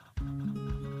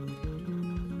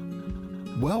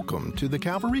Welcome to the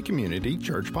Calvary Community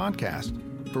Church Podcast.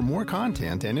 For more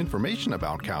content and information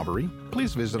about Calvary,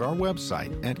 please visit our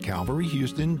website at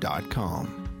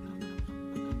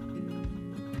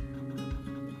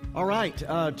calvaryhouston.com. All right,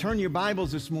 turn your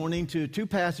Bibles this morning to two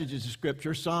passages of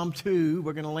Scripture. Psalm 2,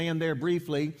 we're going to land there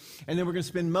briefly, and then we're going to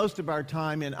spend most of our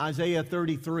time in Isaiah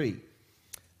 33.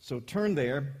 So turn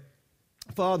there.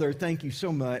 Father, thank you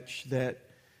so much that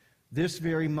this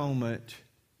very moment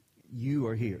you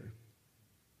are here,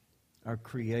 our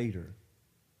Creator,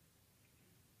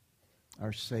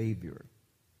 our Savior,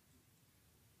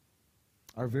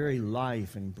 our very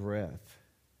life and breath.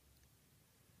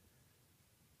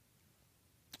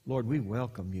 Lord, we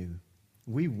welcome you.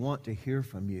 We want to hear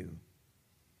from you.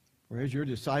 Whereas your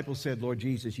disciples said, Lord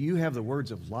Jesus, you have the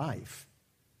words of life.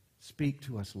 Speak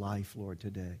to us life, Lord,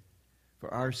 today,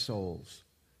 for our souls,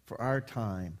 for our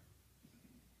time,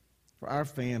 for our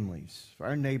families, for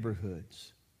our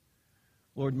neighborhoods.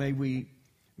 Lord, may we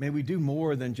do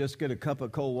more than just get a cup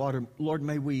of cold water. Lord,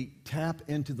 may we tap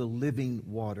into the living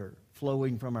water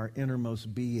flowing from our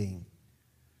innermost being.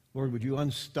 Lord, would you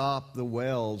unstop the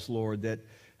wells, Lord, that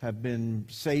have been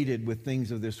sated with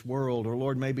things of this world, or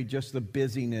Lord, maybe just the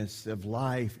busyness of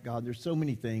life. God, there's so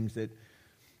many things that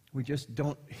we just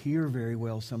don't hear very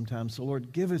well sometimes. So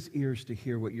Lord, give us ears to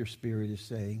hear what your Spirit is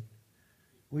saying.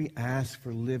 We ask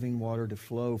for living water to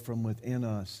flow from within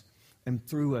us and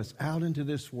through us out into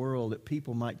this world, that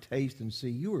people might taste and see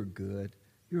you are good.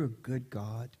 You're a good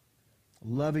God, a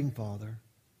loving Father.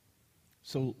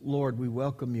 So, Lord, we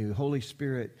welcome you. Holy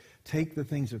Spirit, take the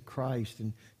things of Christ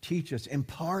and teach us,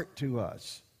 impart to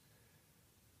us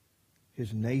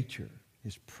his nature,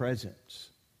 his presence,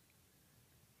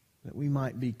 that we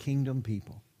might be kingdom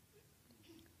people.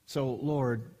 So,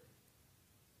 Lord,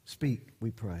 speak, we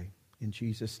pray. In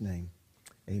Jesus' name,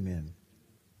 amen.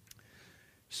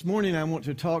 This morning I want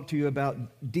to talk to you about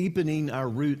deepening our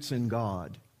roots in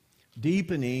God.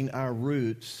 Deepening our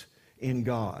roots in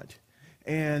God.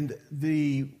 And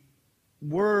the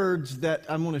words that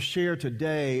I'm going to share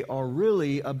today are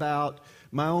really about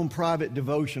my own private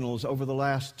devotionals over the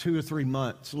last 2 or 3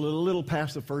 months, a little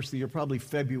past the first of the year, probably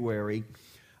February.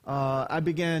 I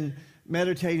began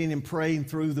meditating and praying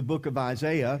through the book of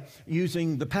Isaiah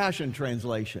using the Passion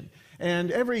Translation.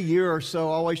 And every year or so,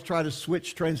 I always try to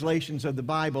switch translations of the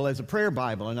Bible as a prayer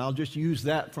Bible, and I'll just use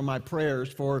that for my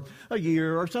prayers for a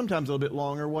year or sometimes a little bit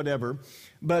longer, whatever.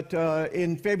 But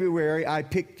in February, I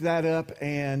picked that up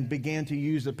and began to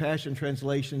use the Passion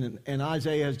Translation, and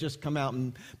Isaiah has just come out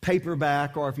in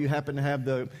paperback, or if you happen to have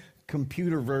the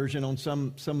computer version on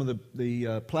some of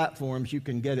the platforms, you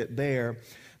can get it there.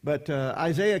 But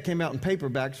Isaiah came out in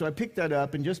paperback, so I picked that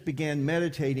up and just began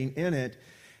meditating in it.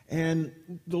 And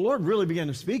the Lord really began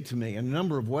to speak to me in a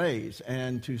number of ways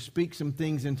and to speak some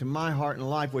things into my heart and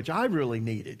life, which I really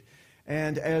needed.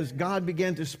 And as God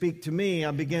began to speak to me,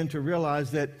 I began to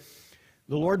realize that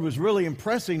the Lord was really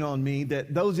impressing on me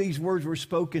that though these words were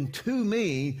spoken to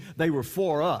me, they were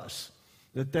for us.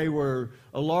 That they were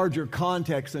a larger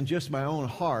context than just my own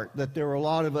heart, that there are a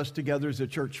lot of us together as a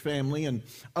church family and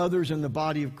others in the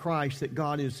body of Christ that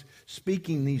God is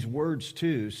speaking these words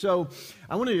to. So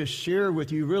I wanted to share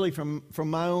with you really from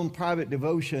my own private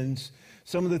devotions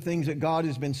some of the things that God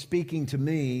has been speaking to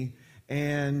me,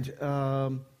 and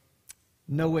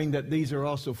knowing that these are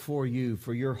also for you,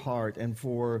 for your heart and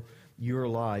for your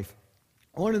life.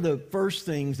 One of the first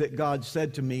things that God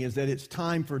said to me is that it's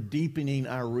time for deepening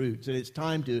our roots, that it's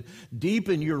time to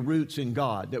deepen your roots in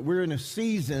God, that we're in a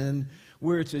season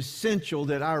where it's essential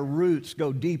that our roots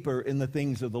go deeper in the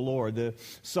things of the Lord. The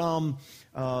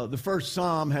first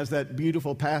Psalm has that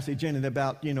beautiful passage in it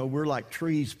about, we're like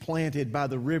trees planted by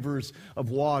the rivers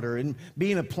of water. And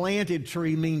being a planted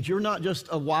tree means you're not just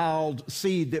a wild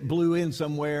seed that blew in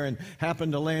somewhere and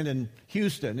happened to land in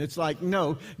Houston. It's like,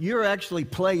 no, you're actually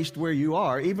placed where you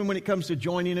are, even when it comes to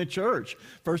joining a church.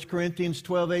 1 Corinthians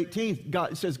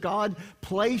 12:18, it says God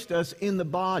placed us in the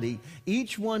body,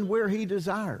 each one where he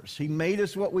desires. He made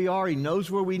us what we are. He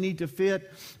knows where we need to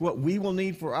fit, what we will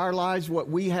need for our lives, what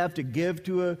we have to give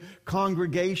to a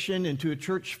congregation and to a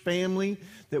church family,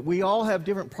 that we all have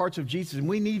different parts of Jesus and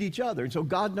we need each other. And so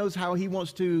God knows how he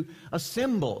wants to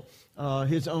assemble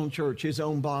his own church, his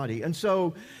own body. And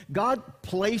so God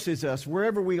places us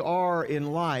wherever we are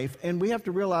in life, and we have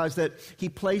to realize that he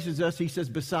places us, he says,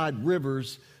 beside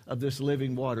rivers of this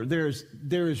living water. There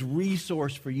is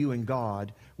resource for you in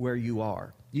God where you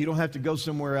are. You don't have to go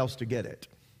somewhere else to get it.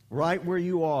 Right where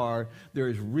you are, there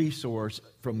is resource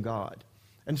from God.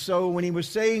 And so when he was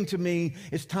saying to me,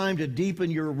 it's time to deepen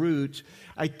your roots,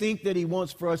 I think that he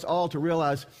wants for us all to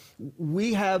realize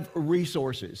we have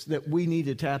resources that we need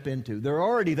to tap into. They're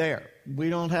already there. We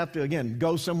don't have to, again,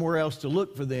 go somewhere else to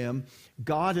look for them.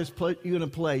 God has put you in a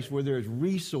place where there's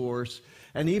resource,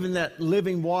 and even that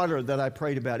living water that I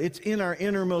prayed about, it's in our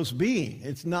innermost being.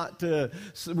 It's not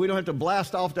we don't have to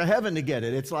blast off to heaven to get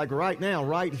it. It's like right now,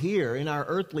 right here in our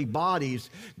earthly bodies,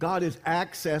 God is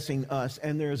accessing us,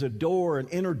 and there's a door, an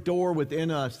inner door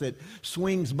within us that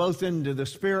swings both into the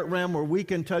spirit realm where we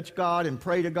can touch God and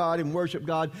pray to God and worship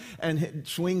God, and it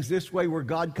swings this way where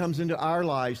God comes into our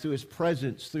lives through His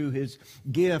presence, through His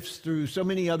gifts, through so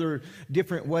many other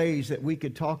different ways that we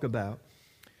could talk about.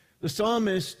 The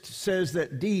psalmist says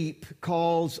that deep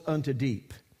calls unto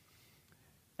deep.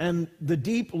 And the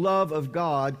deep love of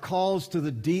God calls to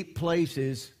the deep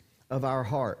places of our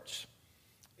hearts.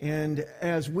 And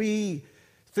as we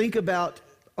think about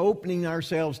opening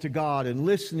ourselves to God and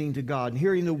listening to God and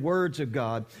hearing the words of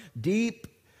God, deep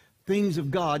things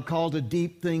of God call to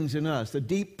deep things in us. The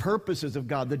deep purposes of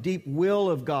God, the deep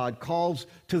will of God calls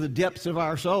to the depths of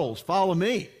our souls. Follow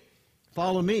me.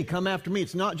 Follow me. Come after me.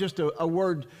 It's not just a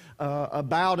word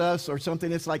about us or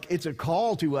something. It's like it's a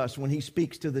call to us when He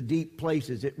speaks to the deep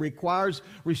places. It requires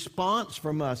response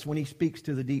from us when He speaks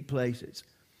to the deep places.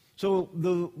 So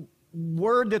the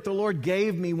word that the Lord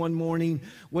gave me one morning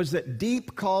was that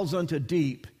deep calls unto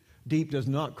deep. Deep does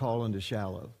not call unto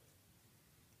shallow.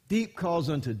 Deep calls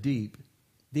unto deep.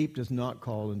 Deep does not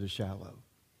call unto shallow.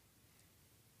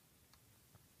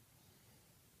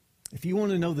 If you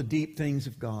want to know the deep things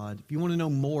of God, if you want to know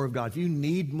more of God, if you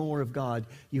need more of God,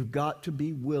 you've got to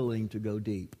be willing to go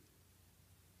deep.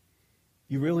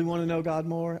 You really want to know God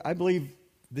more? I believe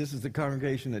this is the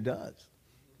congregation that does.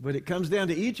 But it comes down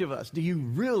to each of us. Do you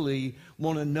really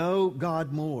want to know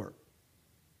God more?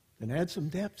 Then add some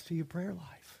depth to your prayer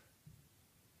life.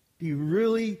 Do you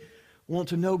really want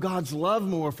to know God's love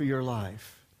more for your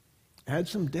life? Add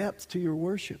some depth to your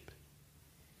worship.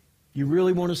 You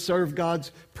really want to serve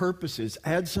God's purposes?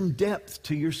 Add some depth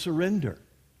to your surrender.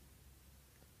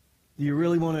 Do you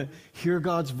really want to hear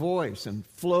God's voice and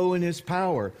flow in His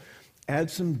power?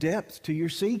 Add some depth to your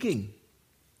seeking.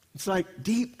 It's like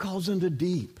deep calls into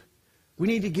deep. We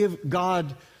need to give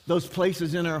God those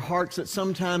places in our hearts that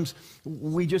sometimes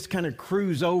we just kind of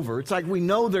cruise over. It's like we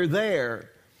know they're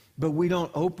there, but we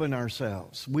don't open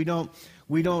ourselves. We don't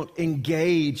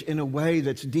engage in a way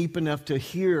that's deep enough to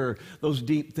hear those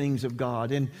deep things of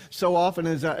God. And so often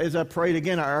as I prayed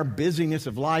again, our busyness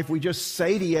of life, we just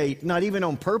satiate, not even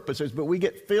on purposes, but we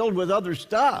get filled with other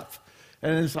stuff.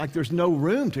 And it's like there's no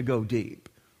room to go deep.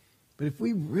 But if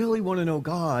we really want to know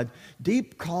God,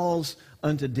 deep calls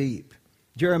unto deep.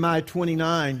 Jeremiah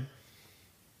 29,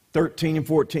 13 and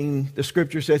 14, the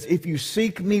scripture says, if you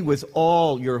seek me with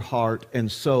all your heart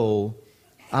and soul,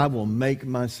 I will make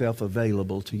myself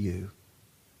available to you.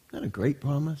 Isn't that a great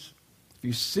promise? If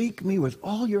you seek me with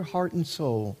all your heart and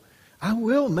soul, I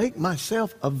will make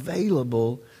myself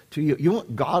available to you. You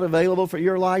want God available for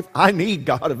your life? I need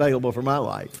God available for my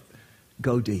life.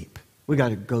 Go deep. We got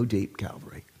to go deep,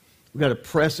 Calvary. We got to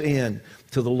press in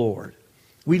to the Lord.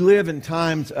 We live in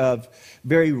times of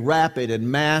very rapid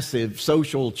and massive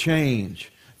social change.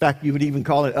 In fact, you would even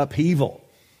call it upheaval.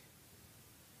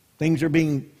 Things are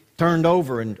being turned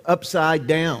over and upside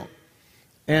down.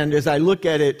 And as I look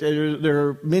at it, there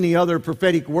are many other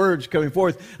prophetic words coming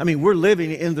forth. I mean, we're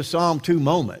living in the Psalm 2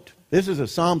 moment. This is a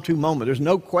Psalm 2 moment. There's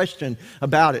no question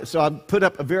about it. So I've put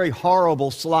up a very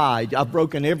horrible slide. I've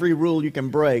broken every rule you can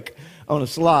break on a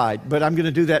slide, but I'm going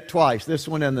to do that twice, this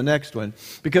one and the next one,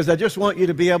 because I just want you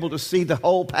to be able to see the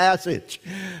whole passage.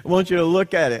 I want you to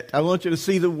look at it. I want you to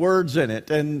see the words in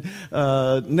it, and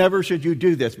never should you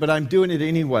do this, but I'm doing it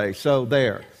anyway, so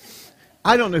there.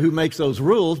 I don't know who makes those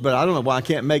rules, but I don't know why I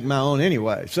can't make my own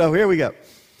anyway. So here we go.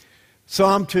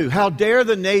 Psalm 2. How dare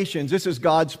the nations, this is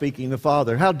God speaking, the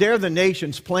Father, how dare the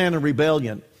nations plan a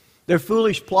rebellion? Their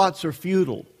foolish plots are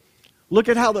futile. Look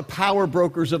at how the power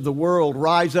brokers of the world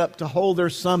rise up to hold their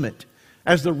summit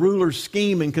as the rulers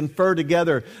scheme and confer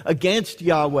together against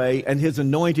Yahweh and His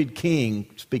anointed king,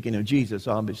 speaking of Jesus,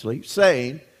 obviously,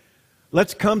 saying,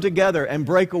 let's come together and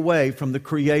break away from the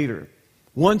Creator.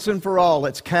 Once and for all,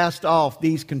 let's cast off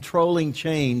these controlling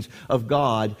chains of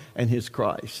God and His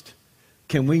Christ.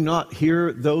 Can we not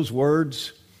hear those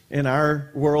words in our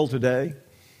world today?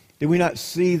 Do we not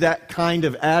see that kind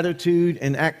of attitude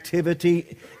and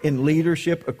activity in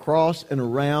leadership across and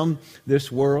around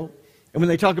this world? And when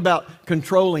they talk about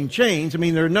controlling chains, I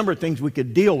mean, there are a number of things we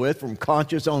could deal with from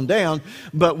conscious on down,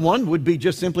 but one would be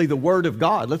just simply the Word of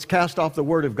God. Let's cast off the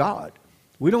Word of God.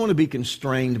 We don't want to be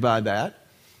constrained by that.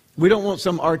 We don't want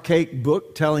some archaic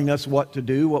book telling us what to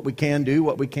do, what we can do,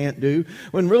 what we can't do,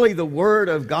 when really the Word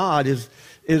of God is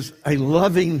a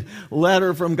loving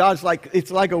letter from God.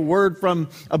 It's like a word from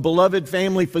a beloved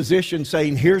family physician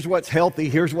saying, here's what's healthy,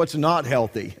 here's what's not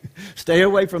healthy. Stay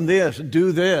away from this,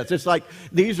 do this. It's like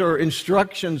these are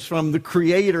instructions from the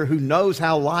Creator who knows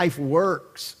how life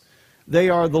works. They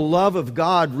are the love of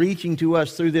God reaching to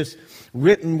us through this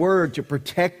written word to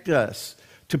protect us,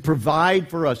 to provide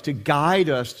for us, to guide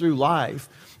us through life.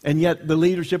 And yet the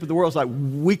leadership of the world is like,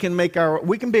 we can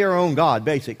be our own God,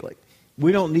 basically.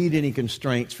 We don't need any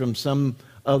constraints from some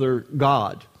other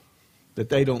God that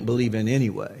they don't believe in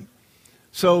anyway.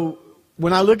 So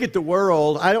when I look at the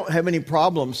world, I don't have any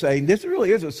problem saying this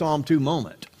really is a Psalm 2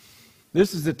 moment.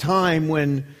 This is a time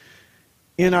when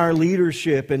in our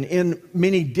leadership and in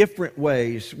many different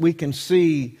ways we can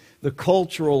see the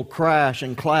cultural crash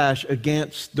and clash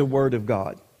against the Word of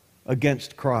God,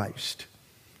 against Christ.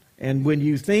 And when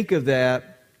you think of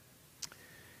that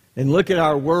and look at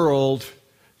our world,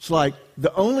 it's like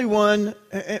the only one,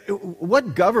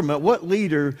 what government, what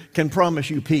leader can promise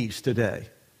you peace today?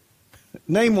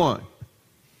 Name one.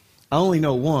 I only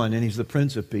know one, and He's the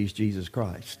Prince of Peace, Jesus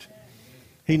Christ.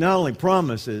 He not only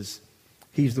promises,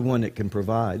 He's the one that can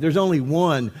provide. There's only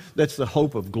one that's the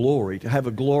hope of glory, to have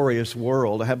a glorious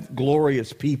world, to have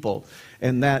glorious people,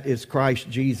 and that is Christ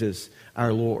Jesus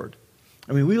our Lord.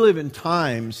 I mean, we live in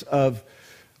times of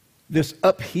this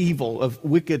upheaval of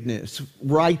wickedness,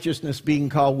 righteousness being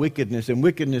called wickedness and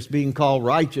wickedness being called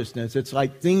righteousness. It's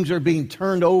like things are being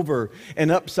turned over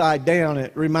and upside down.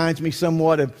 It reminds me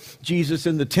somewhat of Jesus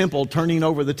in the temple turning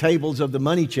over the tables of the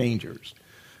money changers.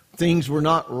 Things were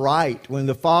not right. When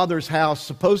the Father's house,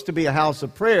 supposed to be a house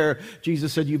of prayer,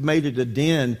 Jesus said, you've made it a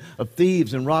den of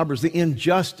thieves and robbers. The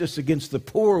injustice against the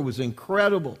poor was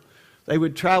incredible. They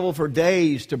would travel for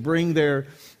days to bring their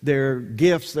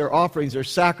gifts, their offerings, their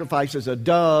sacrifices, a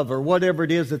dove or whatever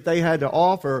it is that they had to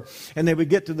offer. And they would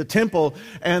get to the temple,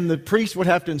 and the priest would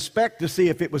have to inspect to see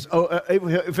if it was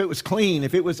clean,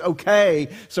 if it was okay,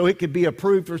 so it could be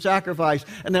approved for sacrifice.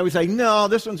 And they would say, no,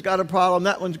 this one's got a problem,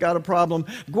 that one's got a problem.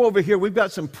 Go over here, we've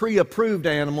got some pre-approved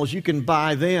animals, you can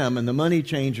buy them. And the money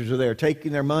changers are there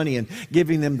taking their money and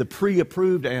giving them the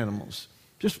pre-approved animals,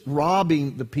 just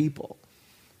robbing the people.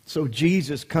 So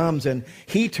Jesus comes and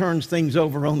He turns things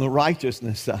over on the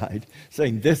righteousness side,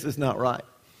 saying this is not right.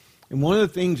 And one of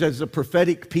the things as a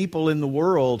prophetic people in the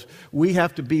world, we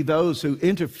have to be those who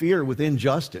interfere with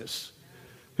injustice,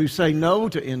 who say no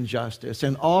to injustice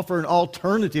and offer an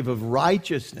alternative of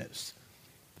righteousness,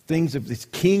 things of this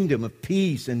kingdom of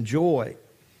peace and joy.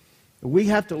 We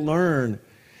have to learn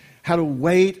how to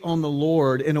wait on the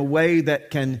Lord in a way that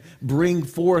can bring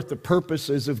forth the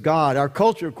purposes of God. Our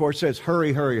culture, of course, says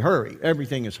hurry, hurry, hurry.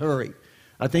 Everything is hurry.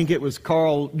 I think it was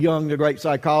Carl Jung, the great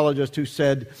psychologist, who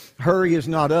said, hurry is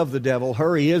not of the devil,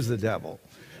 hurry is the devil.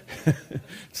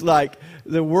 It's like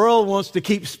the world wants to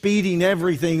keep speeding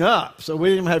everything up, so we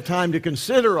didn't have time to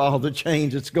consider all the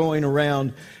change that's going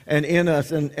around and in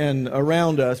us and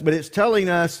around us. But it's telling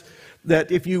us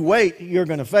that if you wait, you're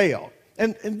going to fail.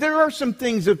 And there are some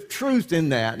things of truth in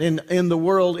that, in the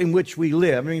world in which we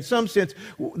live. I mean, in some sense,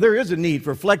 there is a need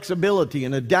for flexibility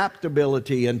and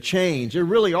adaptability and change. There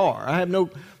really are. I have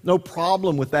no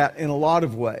problem with that in a lot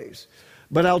of ways.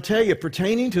 But I'll tell you,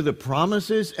 pertaining to the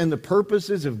promises and the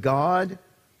purposes of God,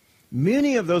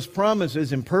 many of those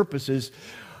promises and purposes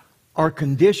are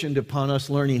conditioned upon us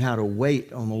learning how to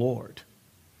wait on the Lord.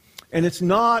 And it's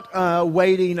not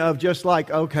waiting of just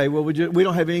like, okay, well, we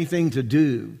don't have anything to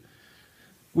do.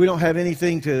 We don't have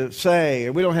anything to say,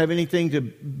 or we don't have anything to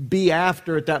be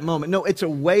after at that moment. No, it's a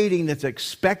waiting that's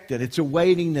expected. It's a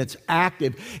waiting that's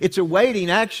active. It's a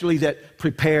waiting, actually, that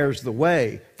prepares the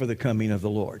way for the coming of the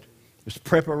Lord. There's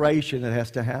preparation that has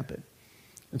to happen.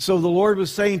 And so the Lord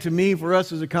was saying to me, for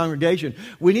us as a congregation,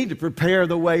 we need to prepare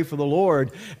the way for the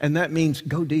Lord, and that means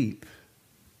go deep.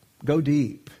 Go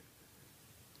deep.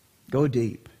 Go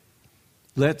deep.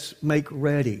 Let's make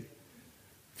ready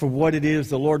for what it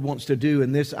is the Lord wants to do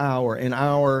in this hour, in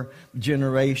our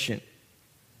generation.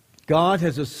 God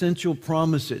has essential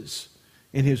promises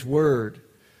in His Word,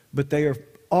 but they are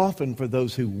often for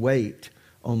those who wait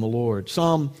on the Lord.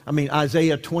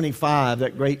 Isaiah 25,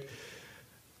 that great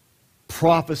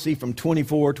prophecy from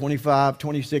 24, 25,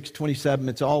 26, 27.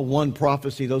 It's all one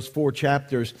prophecy, those 4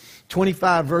 chapters.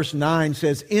 25 verse 9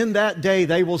 says, in that day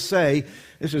they will say,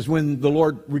 this is when the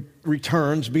Lord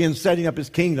returns, setting up His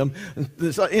kingdom.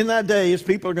 In that day, His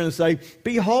people are going to say,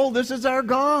 behold, this is our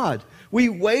God. We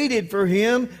waited for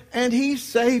Him, and He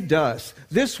saved us.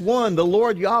 This one, the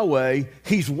Lord Yahweh,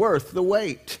 He's worth the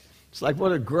wait. It's like,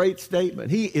 what a great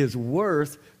statement. He is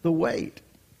worth the wait.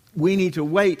 We need to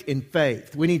wait in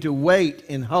faith. We need to wait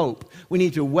in hope. We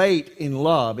need to wait in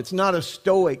love. It's not a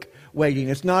stoic waiting.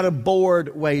 It's not a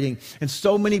bored waiting. And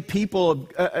so many people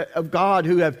of God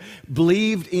who have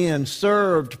believed in,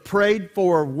 served, prayed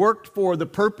for, worked for the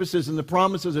purposes and the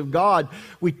promises of God,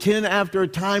 we tend after a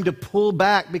time to pull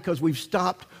back because we've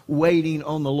stopped waiting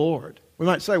on the Lord. We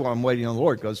might say, well, I'm waiting on the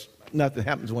Lord because nothing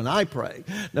happens when I pray.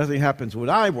 Nothing happens when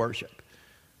I worship.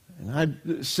 And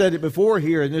I've said it before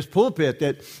here in this pulpit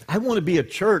that I want to be a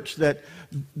church that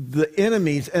the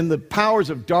enemies and the powers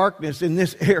of darkness in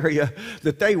this area,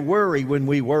 that they worry when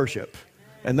we worship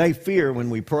and they fear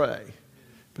when we pray.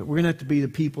 But we're going to have to be the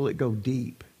people that go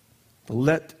deep, to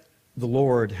let the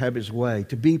Lord have His way,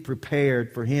 to be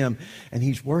prepared for Him. And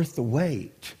He's worth the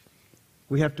wait.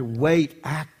 We have to wait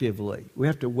actively. We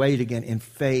have to wait again in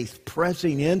faith,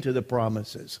 pressing into the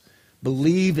promises,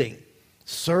 believing,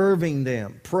 serving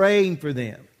them, praying for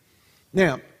them.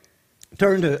 Now,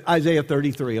 turn to Isaiah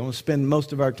 33. I want to spend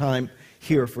most of our time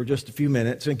here for just a few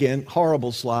minutes. Again,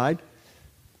 horrible slide.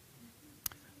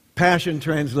 Passion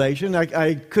Translation.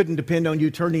 I couldn't depend on you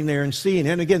turning there and seeing it.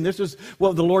 And again, this is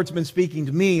what the Lord's been speaking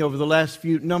to me over the last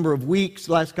number of weeks,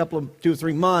 last couple of 2 or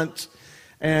 3 months,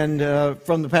 and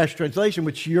from the Passion Translation,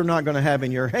 which you're not going to have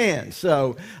in your hand.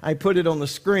 So I put it on the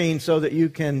screen so that you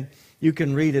can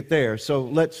read it there. So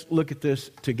let's look at this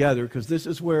together, because this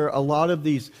is where a lot of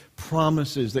these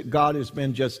promises that God has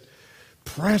been just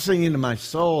pressing into my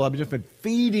soul, I've just been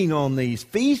feasting on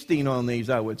these,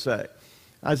 I would say.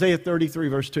 Isaiah 33,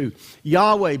 verse 2.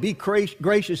 Yahweh, be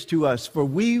gracious to us, for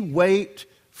we wait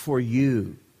for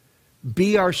you.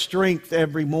 Be our strength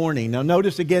every morning. Now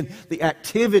notice again the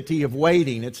activity of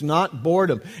waiting. It's not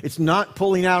boredom. It's not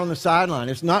pulling out on the sideline.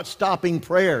 It's not stopping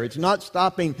prayer. It's not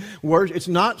stopping worship. It's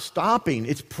not stopping.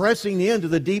 It's pressing into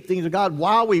the deep things of God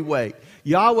while we wait.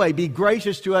 Yahweh, be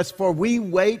gracious to us, for we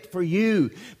wait for you.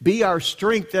 Be our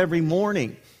strength every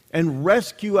morning and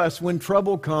rescue us when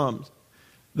trouble comes.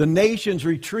 The nations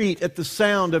retreat at the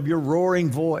sound of your roaring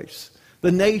voice.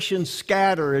 The nations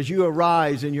scatter as you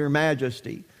arise in your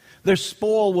majesty. Their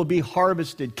spoil will be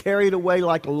harvested, carried away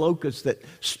like locusts that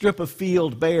strip a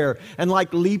field bare, and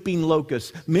like leaping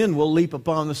locusts, men will leap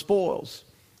upon the spoils.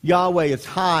 Yahweh is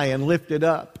high and lifted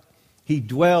up. He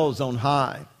dwells on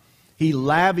high. He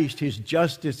lavished His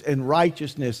justice and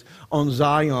righteousness on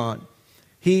Zion.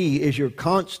 He is your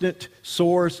constant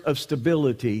source of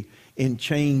stability in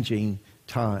changing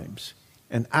times.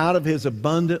 And out of His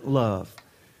abundant love,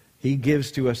 He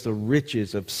gives to us the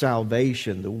riches of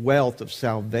salvation, the wealth of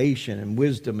salvation and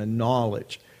wisdom and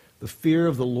knowledge. The fear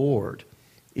of the Lord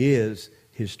is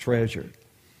His treasure.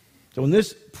 So in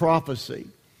this prophecy,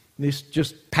 this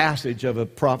just passage of a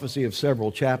prophecy of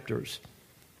several chapters,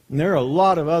 and there are a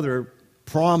lot of other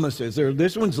promises.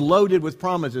 This one's loaded with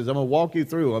promises. I'm going to walk you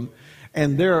through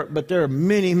them. But there are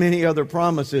many, many other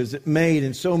promises made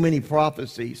in so many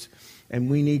prophecies. And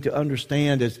we need to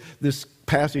understand, as this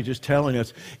passage is telling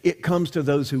us, it comes to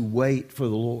those who wait for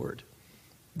the Lord.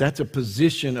 That's a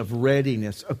position of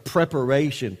readiness, of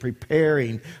preparation,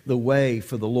 preparing the way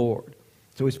for the Lord.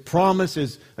 So His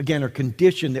promises, again, are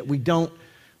conditioned that we don't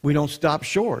stop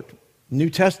short. New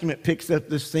Testament picks up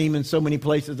this theme in so many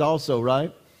places also,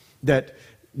 right? That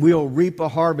we'll reap a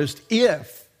harvest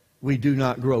if we do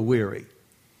not grow weary.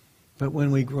 But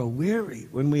when we grow weary,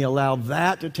 when we allow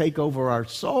that to take over our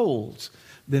souls,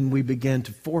 then we begin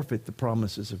to forfeit the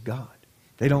promises of God.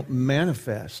 They don't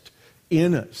manifest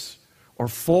in us or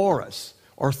for us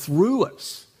or through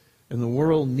us. And the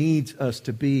world needs us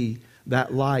to be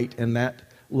that light and that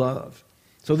love.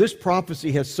 So this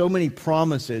prophecy has so many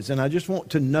promises, and I just want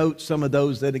to note some of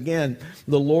those that, again,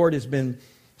 the Lord has been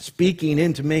speaking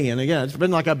into me. And again, it's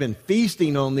been like I've been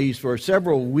feasting on these for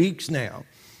several weeks now.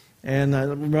 And it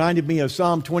reminded me of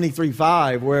Psalm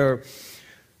 23:5, where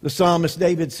the psalmist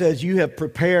David says, you have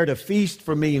prepared a feast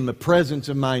for me in the presence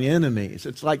of mine enemies.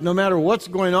 It's like no matter what's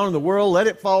going on in the world, let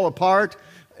it fall apart.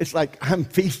 It's like I'm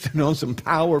feasting on some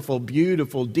powerful,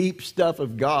 beautiful, deep stuff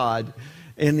of God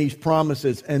in these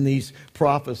promises and these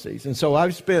prophecies. And so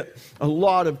I've spent a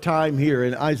lot of time here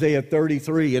in Isaiah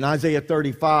 33 and Isaiah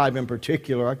 35 in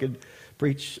particular. I could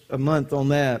preach a month on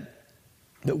that.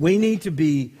 That we need to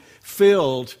be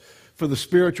filled for the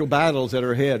spiritual battles that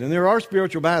are ahead. And there are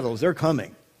spiritual battles. They're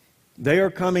coming. They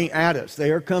are coming at us. They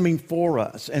are coming for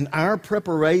us. And our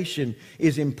preparation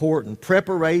is important.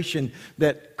 Preparation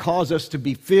that causes us to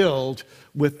be filled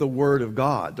with the Word of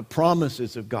God, the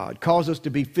promises of God, cause us to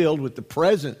be filled with the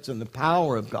presence and the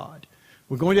power of God.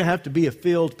 We're going to have to be a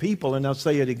filled people, and I'll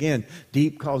say it again,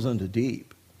 deep calls unto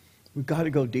deep. We've got to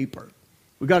go deeper.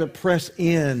 We've got to press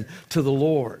in to the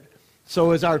Lord.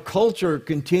 So as our culture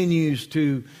continues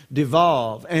to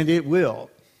devolve, and it will,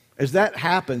 as that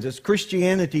happens, as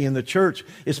Christianity in the church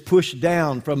is pushed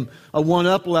down from a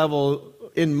one-up level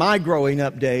in my growing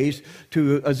up days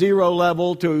to a 0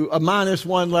 level to a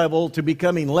 -1 level to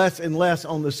becoming less and less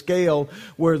on the scale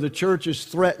where the church is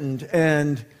threatened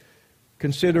and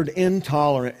considered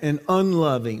intolerant and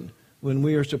unloving when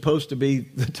we are supposed to be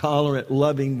the tolerant,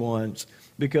 loving ones.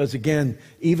 Because again,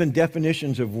 even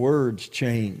definitions of words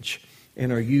change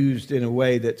and are used in a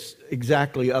way that's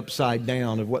exactly upside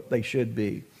down of what they should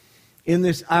be. In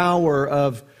this hour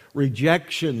of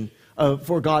rejection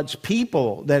for God's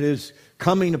people that is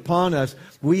coming upon us,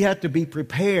 we have to be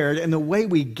prepared, and the way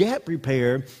we get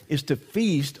prepared is to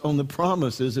feast on the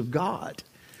promises of God.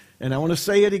 And I want to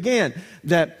say it again,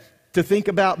 that to think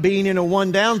about being in a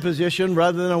one-down position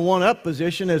rather than a one-up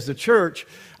position as the church,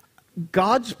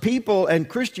 God's people and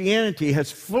Christianity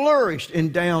has flourished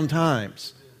in down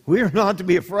times. We are not to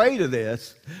be afraid of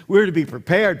this. We're to be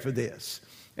prepared for this.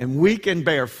 And we can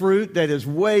bear fruit that is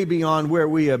way beyond where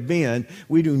we have been.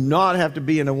 We do not have to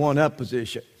be in a one-up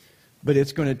position. But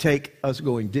it's going to take us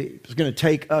going deep. It's going to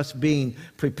take us being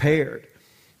prepared.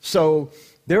 So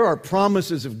there are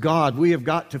promises of God we have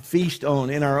got to feast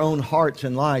on in our own hearts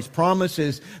and lives.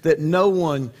 Promises that no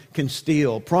one can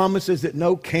steal. Promises that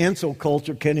no cancel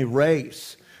culture can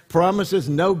erase. Promises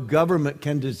no government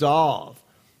can dissolve.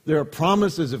 There are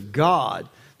promises of God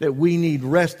that we need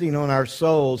resting on our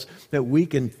souls, that we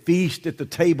can feast at the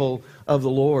table of the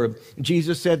Lord.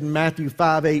 Jesus said in Matthew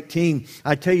 5:18,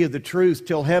 I tell you the truth,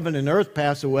 till heaven and earth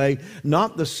pass away,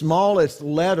 not the smallest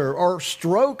letter or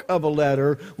stroke of a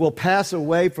letter will pass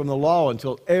away from the law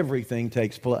until everything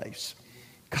takes place.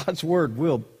 God's word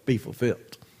will be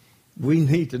fulfilled. We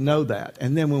need to know that.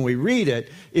 And then when we read it,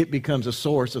 it becomes a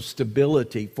source of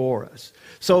stability for us.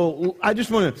 So I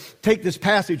just want to take this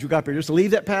passage you got here, just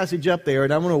leave that passage up there,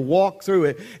 and I want to walk through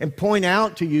it and point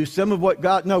out to you some of what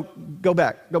God... No, go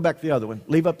back to the other one.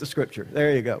 Leave up the scripture.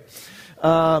 There you go.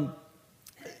 I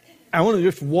want to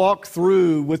just walk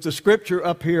through with the scripture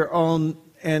up here on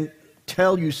and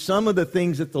tell you some of the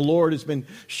things that the Lord has been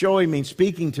showing me and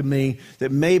speaking to me that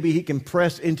maybe He can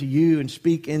press into you and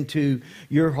speak into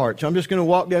your heart. So I'm just going to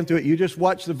walk down through it. You just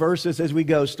watch the verses as we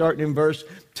go, starting in verse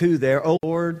 2 there. Oh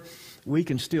Lord, we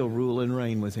can still rule and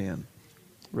reign with Him.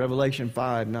 Revelation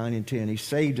 5, 9, and 10. He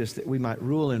saved us that we might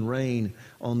rule and reign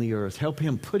on the earth. Help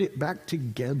Him put it back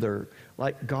together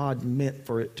like God meant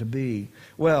for it to be.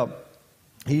 Well,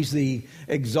 He's the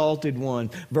exalted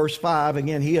one. Verse 5,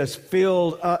 again, He has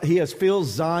filled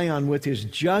Zion with His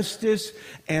justice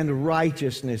and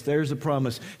righteousness. There's the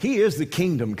promise. He is the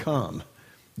kingdom come.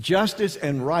 Justice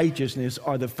and righteousness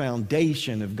are the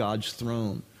foundation of God's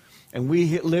throne. And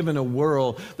we live in a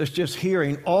world that's just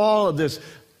hearing all of this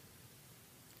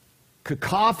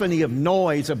cacophony of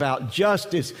noise about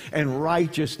justice and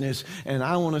righteousness. And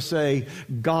I want to say,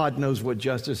 God knows what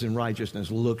justice and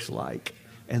righteousness looks like.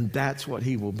 And that's what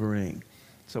He will bring.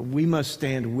 So we must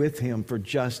stand with Him for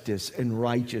justice and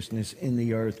righteousness in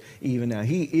the earth even now.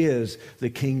 He is the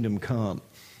kingdom come.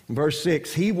 Verse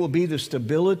 6, He will be the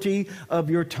stability of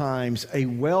your times, a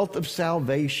wealth of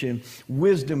salvation,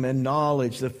 wisdom and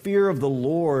knowledge. The fear of the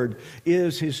Lord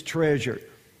is His treasure.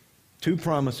 Two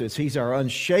promises. He's our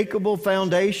unshakable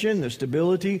foundation, the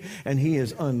stability, and He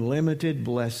is unlimited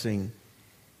blessing,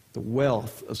 the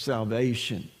wealth of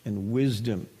salvation and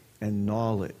wisdom and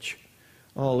knowledge.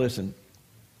 Oh, listen.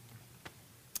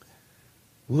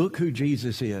 Look who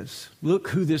Jesus is. Look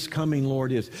who this coming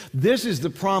Lord is. This is the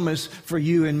promise for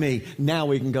you and me. Now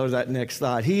we can go to that next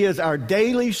slide. He is our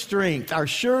daily strength, our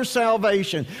sure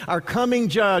salvation, our coming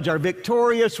judge, our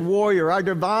victorious warrior, our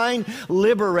divine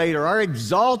liberator, our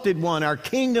exalted one, our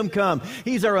kingdom come.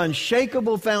 He's our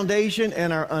unshakable foundation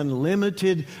and our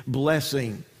unlimited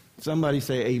blessing. Somebody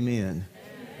say amen.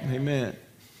 Amen. Amen.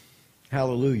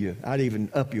 Hallelujah. I'd even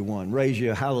up you one. Raise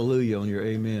you a hallelujah on your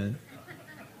amen.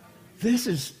 This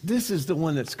is the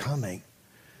one that's coming.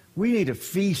 We need to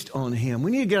feast on Him.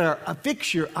 We need to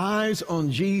fix your eyes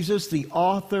on Jesus, the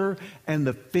author and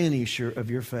the finisher of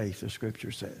your faith, the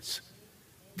Scripture says.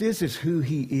 This is who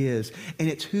He is, and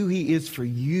it's who He is for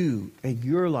you and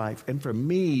your life and for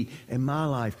me and my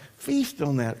life. Feast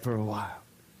on that for a while.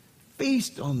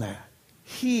 Feast on that.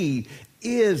 He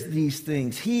is these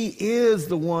things. He is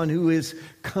the one who is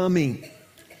coming.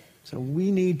 So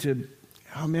we need to,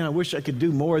 oh man, I wish I could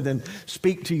do more than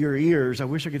speak to your ears. I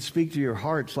wish I could speak to your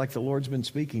hearts like the Lord's been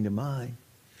speaking to mine.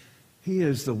 He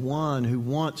is the one who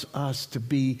wants us to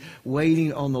be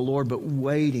waiting on the Lord, but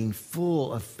waiting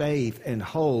full of faith and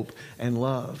hope and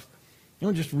love.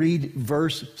 I'll just read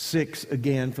verse 6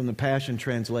 again from the Passion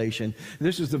Translation.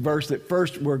 This is the verse that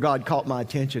first where God caught my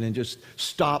attention and just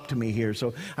stopped me here.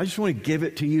 So I just want to give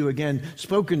it to you again,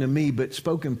 spoken to me, but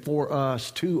spoken for us,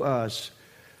 to us.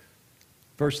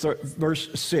 Verse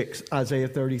 6, Isaiah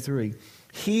 33.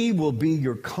 He will be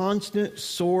your constant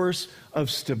source of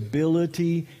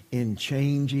stability in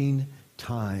changing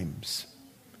times.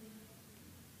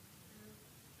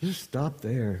 Just stop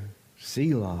there.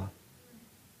 Selah.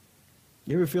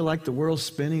 You ever feel like the world's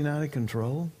spinning out of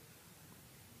control?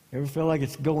 You ever feel like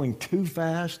it's going too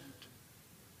fast?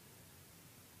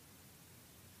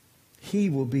 He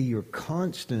will be your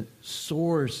constant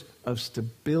source of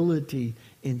stability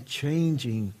in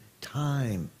changing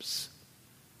times.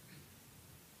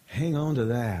 Hang on to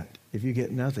that if you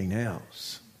get nothing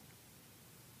else.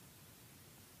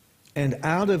 And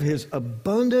out of His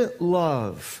abundant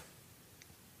love,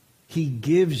 He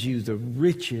gives you the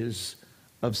riches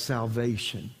of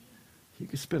salvation. You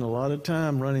could spend a lot of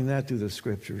time running that through the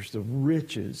Scriptures. The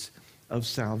riches of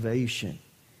salvation,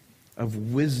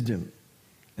 of wisdom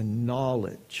and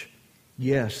knowledge.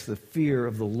 Yes, the fear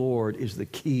of the Lord is the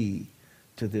key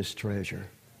to this treasure.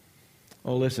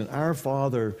 Oh, listen, our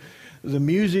Father, the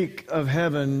music of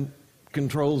heaven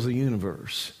controls the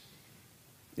universe.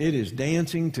 It is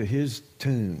dancing to His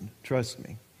tune, trust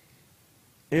me.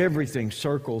 Everything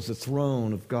circles the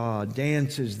throne of God,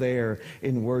 dances there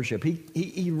in worship.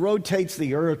 He rotates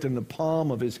the earth in the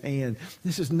palm of His hand.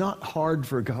 This is not hard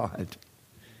for God.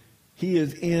 He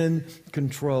is in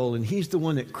control, and He's the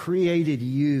one that created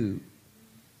you.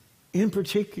 In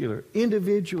particular,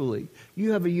 individually,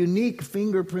 you have a unique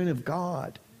fingerprint of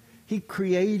God. He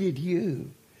created you.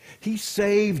 He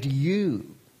saved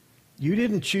you. You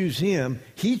didn't choose Him.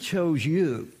 He chose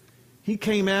you. He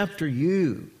came after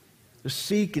you to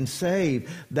seek and save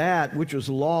that which was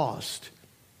lost.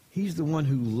 He's the one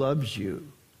who loves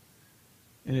you.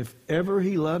 And if ever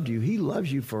He loved you, He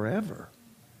loves you forever.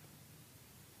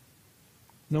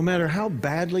 No matter how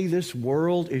badly this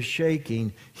world is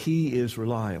shaking, He is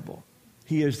reliable.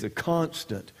 He is the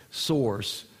constant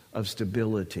source of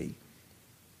stability.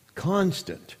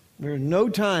 Constant. There is no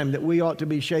time that we ought to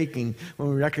be shaking when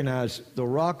we recognize the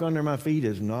rock under my feet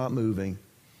is not moving.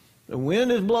 The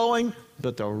wind is blowing,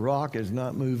 but the rock is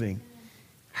not moving.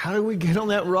 How do we get on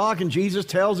that rock? And Jesus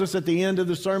tells us at the end of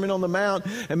the Sermon on the Mount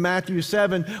in Matthew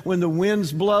 7, when the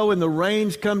winds blow and the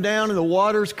rains come down and the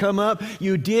waters come up,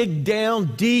 you dig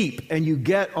down deep and you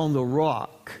get on the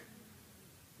rock,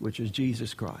 which is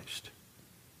Jesus Christ.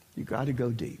 You got to go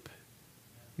deep.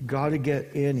 You got to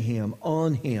get in Him,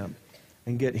 on Him,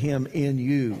 and get Him in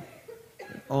you,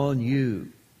 on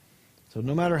you. So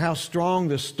no matter how strong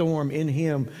the storm, in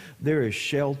Him, there is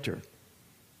shelter.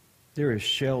 There is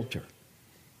shelter.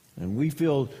 And we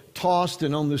feel tossed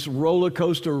and on this roller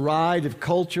coaster ride of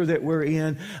culture that we're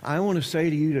in. I want to say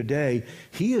to you today,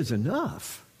 He is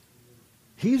enough.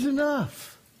 He's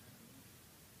enough.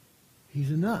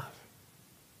 He's enough.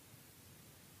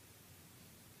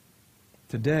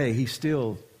 Today, He's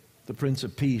still the Prince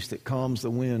of Peace that calms the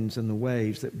winds and the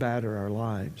waves that batter our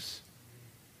lives.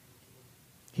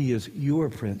 He is your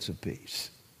Prince of Peace.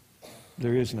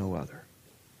 There is no other.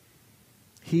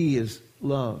 He is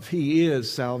love. He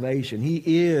is salvation. He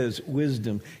is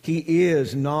wisdom. He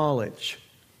is knowledge.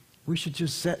 We should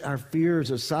just set our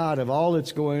fears aside of all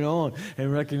that's going on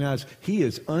and recognize He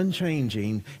is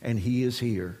unchanging and He is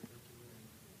here.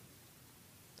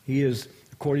 He is,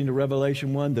 according to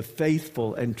Revelation 1, the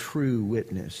faithful and true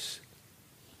witness.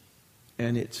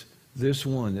 And it's this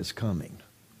one that's coming.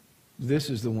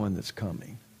 This is the one that's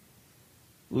coming.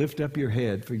 Lift up your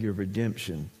head, for your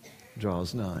redemption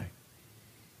draws nigh.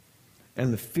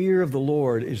 And the fear of the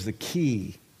Lord is the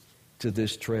key to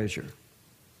this treasure.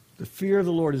 The fear of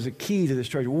the Lord is the key to this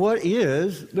treasure. What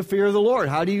is the fear of the Lord?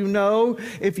 How do you know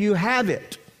if you have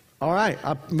it? All right,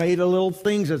 I made a little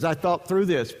things as I thought through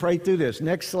this, prayed through this.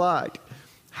 Next slide.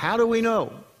 How do we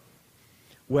know?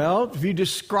 Well, if you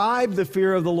describe the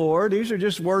fear of the Lord, these are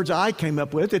just words I came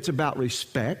up with. It's about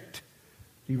respect.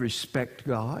 Do you respect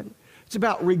God? It's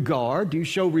about regard. Do you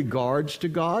show regards to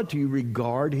God? Do you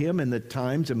regard Him in the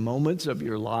times and moments of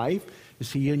your life?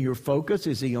 Is He in your focus?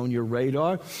 Is He on your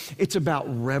radar? It's about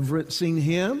reverencing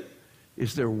Him.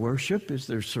 Is there worship? Is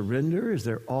there surrender? Is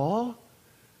there awe?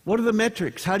 What are the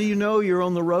metrics? How do you know you're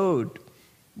on the road,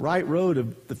 right road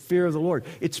of the fear of the Lord?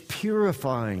 It's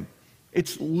purifying.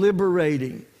 It's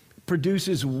liberating. It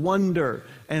produces wonder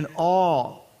and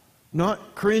awe.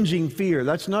 Not cringing fear.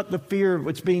 That's not the fear of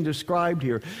what's being described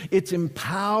here. It's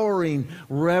empowering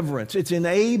reverence. It's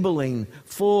enabling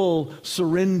full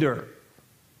surrender.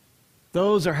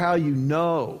 Those are how you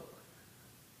know.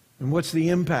 And what's the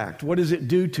impact? What does it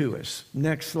do to us?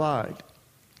 Next slide.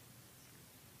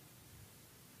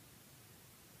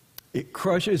 It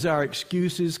crushes our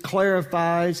excuses,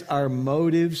 clarifies our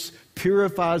motives,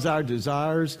 purifies our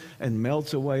desires, and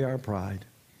melts away our pride.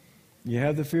 You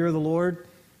have the fear of the Lord,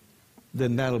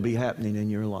 then that'll be happening in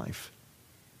your life.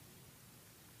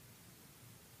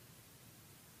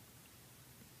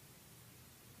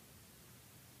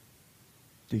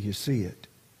 Do you see it?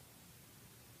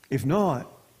 If not,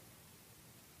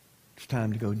 it's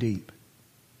time to go deep.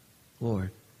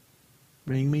 Lord,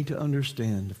 bring me to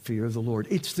understand the fear of the Lord.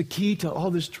 It's the key to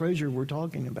all this treasure we're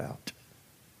talking about.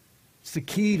 It's the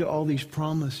key to all these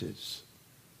promises.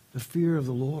 The fear of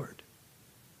the Lord.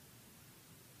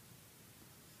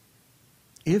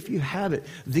 If you have it,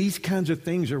 these kinds of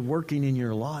things are working in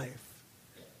your life.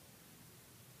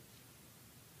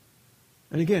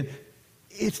 And again,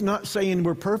 it's not saying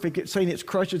we're perfect. It's saying it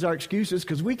crushes our excuses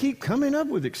because we keep coming up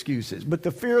with excuses. But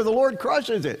the fear of the Lord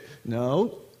crushes it.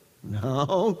 No,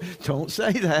 don't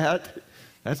say that.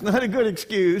 That's not a good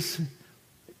excuse.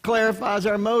 It clarifies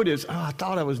our motives. Oh, I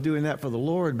thought I was doing that for the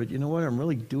Lord, but you know what? I'm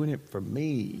really doing it for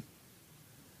me.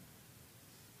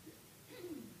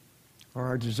 Are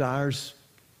our desires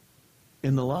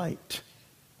in the light?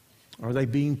 Are they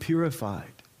being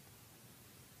purified?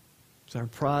 Is our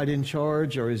pride in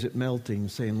charge, or is it melting,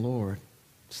 saying, Lord,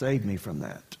 save me from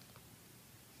that?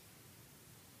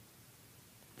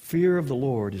 Fear of the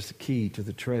Lord is the key to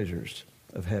the treasures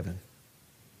of heaven.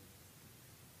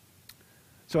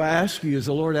 So I ask you, as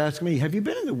the Lord asked me, have you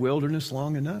been in the wilderness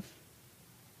long enough?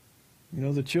 You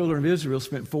know, the children of Israel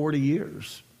spent 40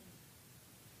 years.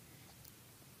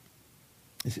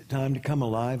 Is it time to come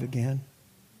alive again?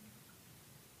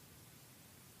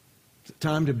 Is it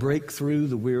time to break through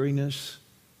the weariness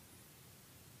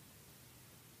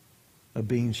of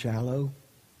being shallow?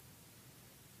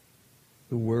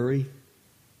 The worry?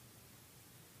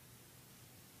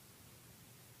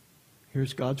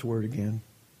 Here's God's word again.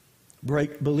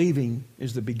 Believing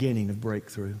is the beginning of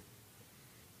breakthrough.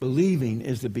 Believing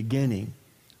is the beginning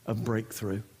of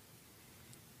breakthrough.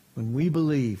 When we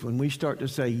believe, when we start to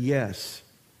say yes,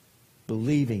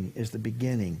 believing is the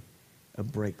beginning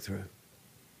of breakthrough.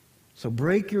 So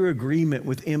break your agreement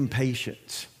with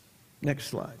impatience. Next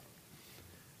slide.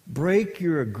 Break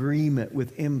your agreement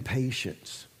with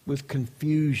impatience, with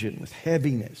confusion, with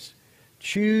heaviness.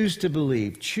 Choose to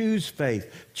believe. Choose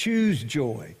faith. Choose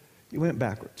joy. You went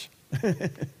backwards.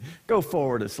 Go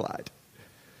forward a slide.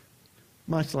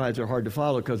 My slides are hard to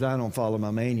follow because I don't follow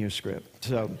my manuscript.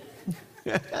 So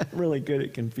I'm really good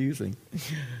at confusing.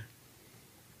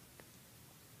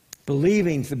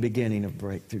 Believing's the beginning of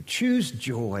breakthrough. Choose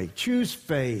joy. Choose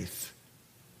faith.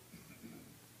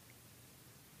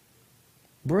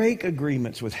 Break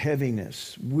agreements with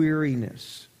heaviness,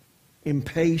 weariness,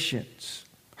 impatience,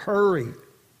 hurry.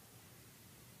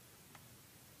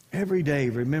 Every day,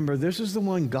 remember, this is the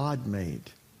one God made.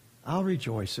 I'll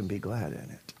rejoice and be glad in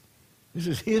it. This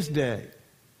is His day.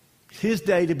 His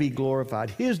day to be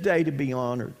glorified. His day to be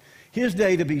honored. His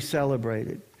day to be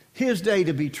celebrated. His day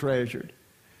to be treasured.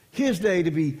 His day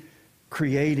to be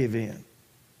creative in.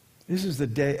 This is the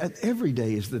day. Every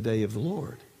day is the day of the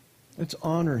Lord. Let's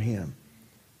honor Him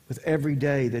with every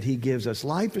day that He gives us.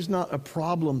 Life is not a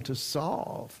problem to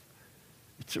solve.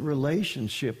 It's a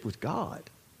relationship with God.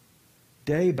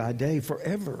 Day by day,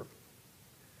 forever.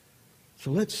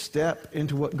 So let's step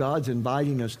into what God's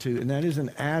inviting us to, and that is an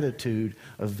attitude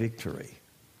of victory.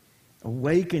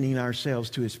 Awakening ourselves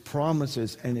to His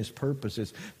promises and His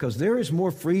purposes, because there is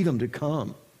more freedom to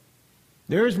come.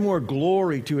 There is more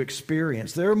glory to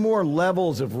experience. There are more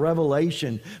levels of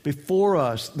revelation before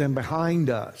us than behind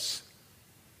us.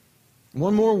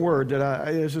 One more word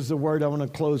this is the word I want to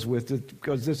close with,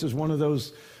 because this is one of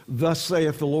those thus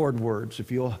saith the Lord words,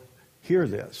 if you'll hear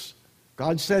this.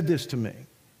 God said this to me.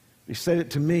 He said it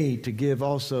to me to give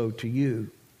also to you.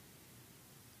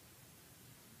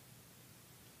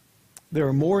 There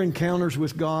are more encounters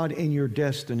with God in your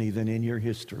destiny than in your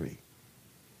history.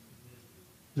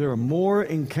 There are more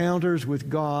encounters with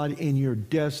God in your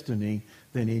destiny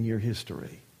than in your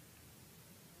history.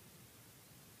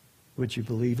 Would you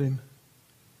believe Him?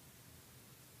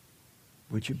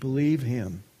 Would you believe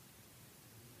Him?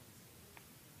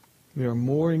 There are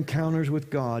more encounters with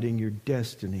God in your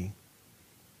destiny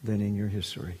than in your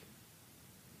history.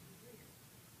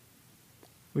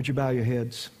 Would you bow your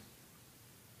heads?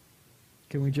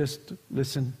 Can we just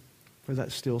listen for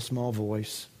that still small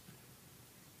voice?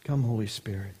 Come, Holy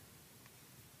Spirit.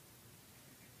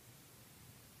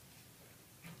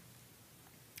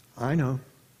 I know.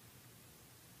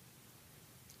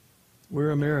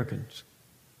 We're Americans.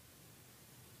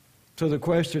 So the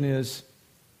question is,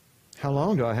 how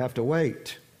long do I have to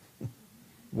wait?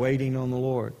 Waiting on the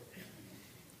Lord.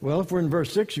 Well, if we're in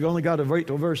verse 6, you've only got to wait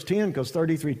till verse 10, because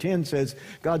 33:10 says,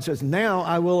 God says, now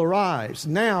I will arise.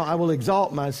 Now I will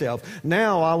exalt myself.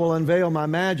 Now I will unveil my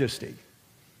majesty.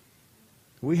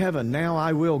 We have a now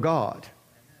I will God.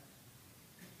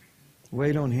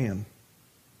 Wait on Him.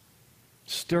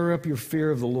 Stir up your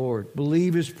fear of the Lord.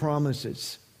 Believe His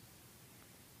promises.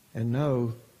 And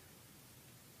know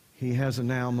He has a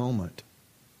now moment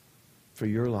for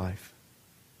your life.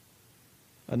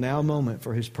 A now moment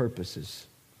for His purposes.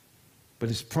 But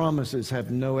His promises have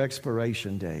no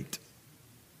expiration date.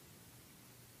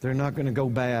 They're not going to go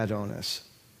bad on us.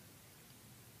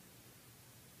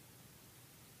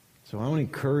 So I want to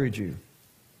encourage you.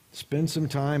 Spend some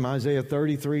time, Isaiah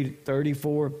 33,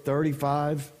 34,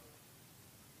 35.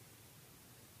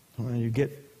 When you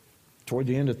get toward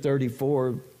the end of 34,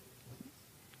 it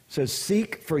says,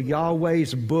 seek for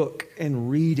Yahweh's book and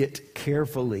read it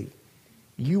carefully.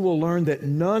 You will learn that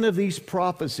none of these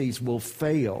prophecies will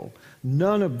fail.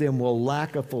 None of them will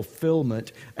lack a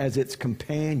fulfillment as its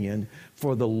companion,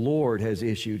 for the Lord has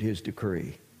issued His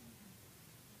decree.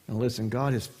 And listen,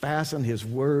 God has fastened His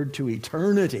word to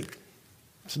eternity.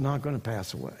 It's not going to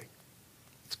pass away.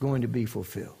 It's going to be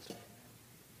fulfilled.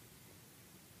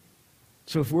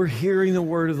 So if we're hearing the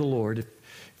word of the Lord,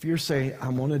 if you're saying, I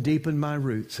want to deepen my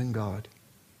roots in God,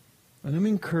 let me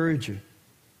encourage you.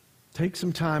 Take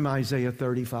some time, Isaiah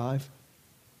 35.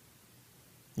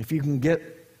 If you can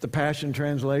get the Passion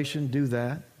Translation, do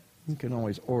that. You can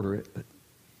always order it. But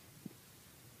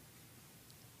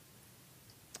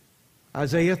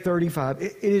Isaiah 35,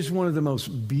 it is one of the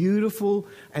most beautiful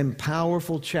and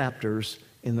powerful chapters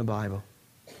in the Bible.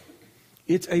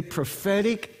 It's a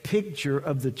prophetic picture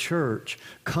of the church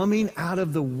coming out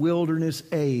of the wilderness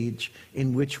age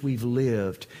in which we've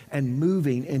lived and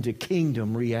moving into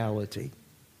kingdom reality.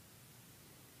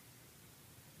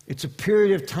 It's a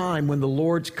period of time when the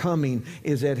Lord's coming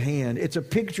is at hand. It's a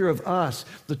picture of us,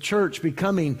 the church,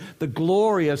 becoming the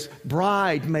glorious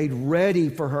bride made ready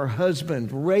for her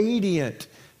husband, radiant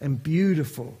and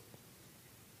beautiful.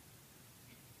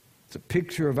 It's a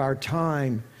picture of our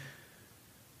time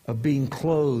of being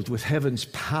clothed with heaven's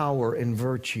power and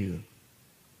virtue.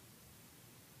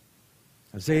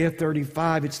 Isaiah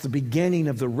 35, it's the beginning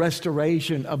of the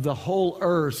restoration of the whole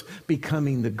earth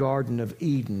becoming the Garden of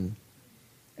Eden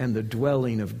and the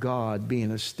dwelling of God being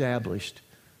established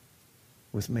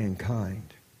with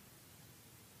mankind,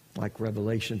 like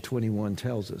Revelation 21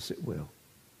 tells us it will.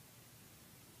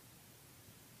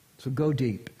 So go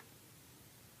deep.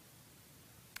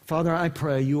 Father, I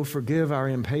pray you will forgive our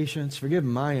impatience. Forgive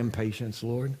my impatience,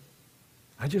 Lord.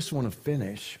 I just want to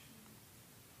finish.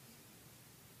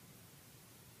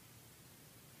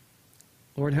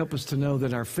 Lord, help us to know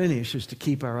that our finish is to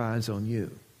keep our eyes on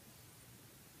you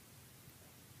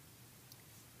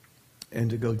and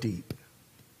to go deep.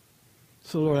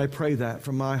 So, Lord, I pray that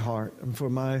from my heart and for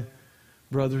my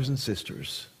brothers and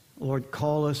sisters. Lord,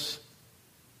 call us.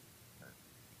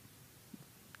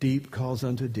 Deep calls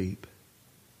unto deep.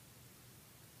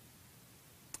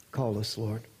 Call us,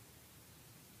 Lord.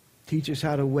 Teach us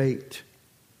how to wait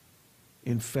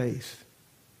in faith.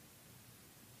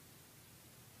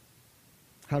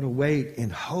 How to wait in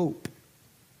hope.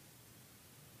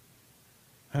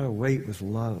 How to wait with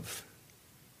love.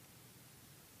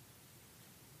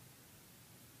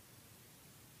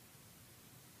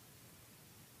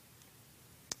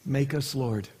 Make us,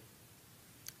 Lord,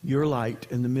 your light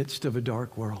in the midst of a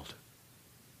dark world.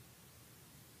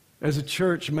 As a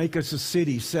church, make us a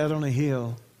city set on a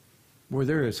hill where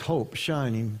there is hope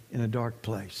shining in a dark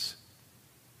place.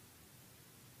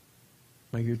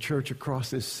 May your church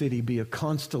across this city be a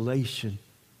constellation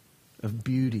of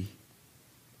beauty,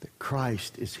 that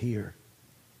Christ is here.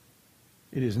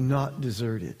 It is not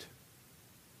deserted.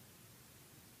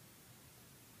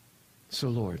 So,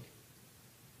 Lord,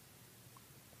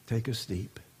 take us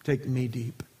deep. Take me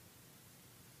deep.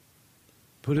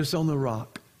 Put us on the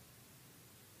rock.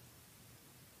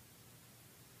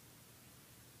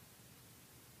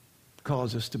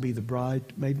 Cause us to be the bride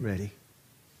made ready.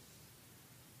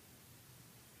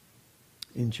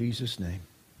 In Jesus' name.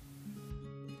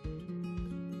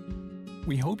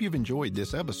 We hope you've enjoyed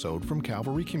this episode from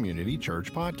Calvary Community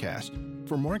Church Podcast.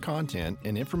 For more content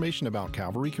and information about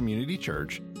Calvary Community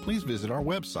Church, please visit our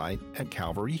website at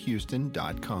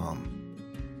calvaryhouston.com.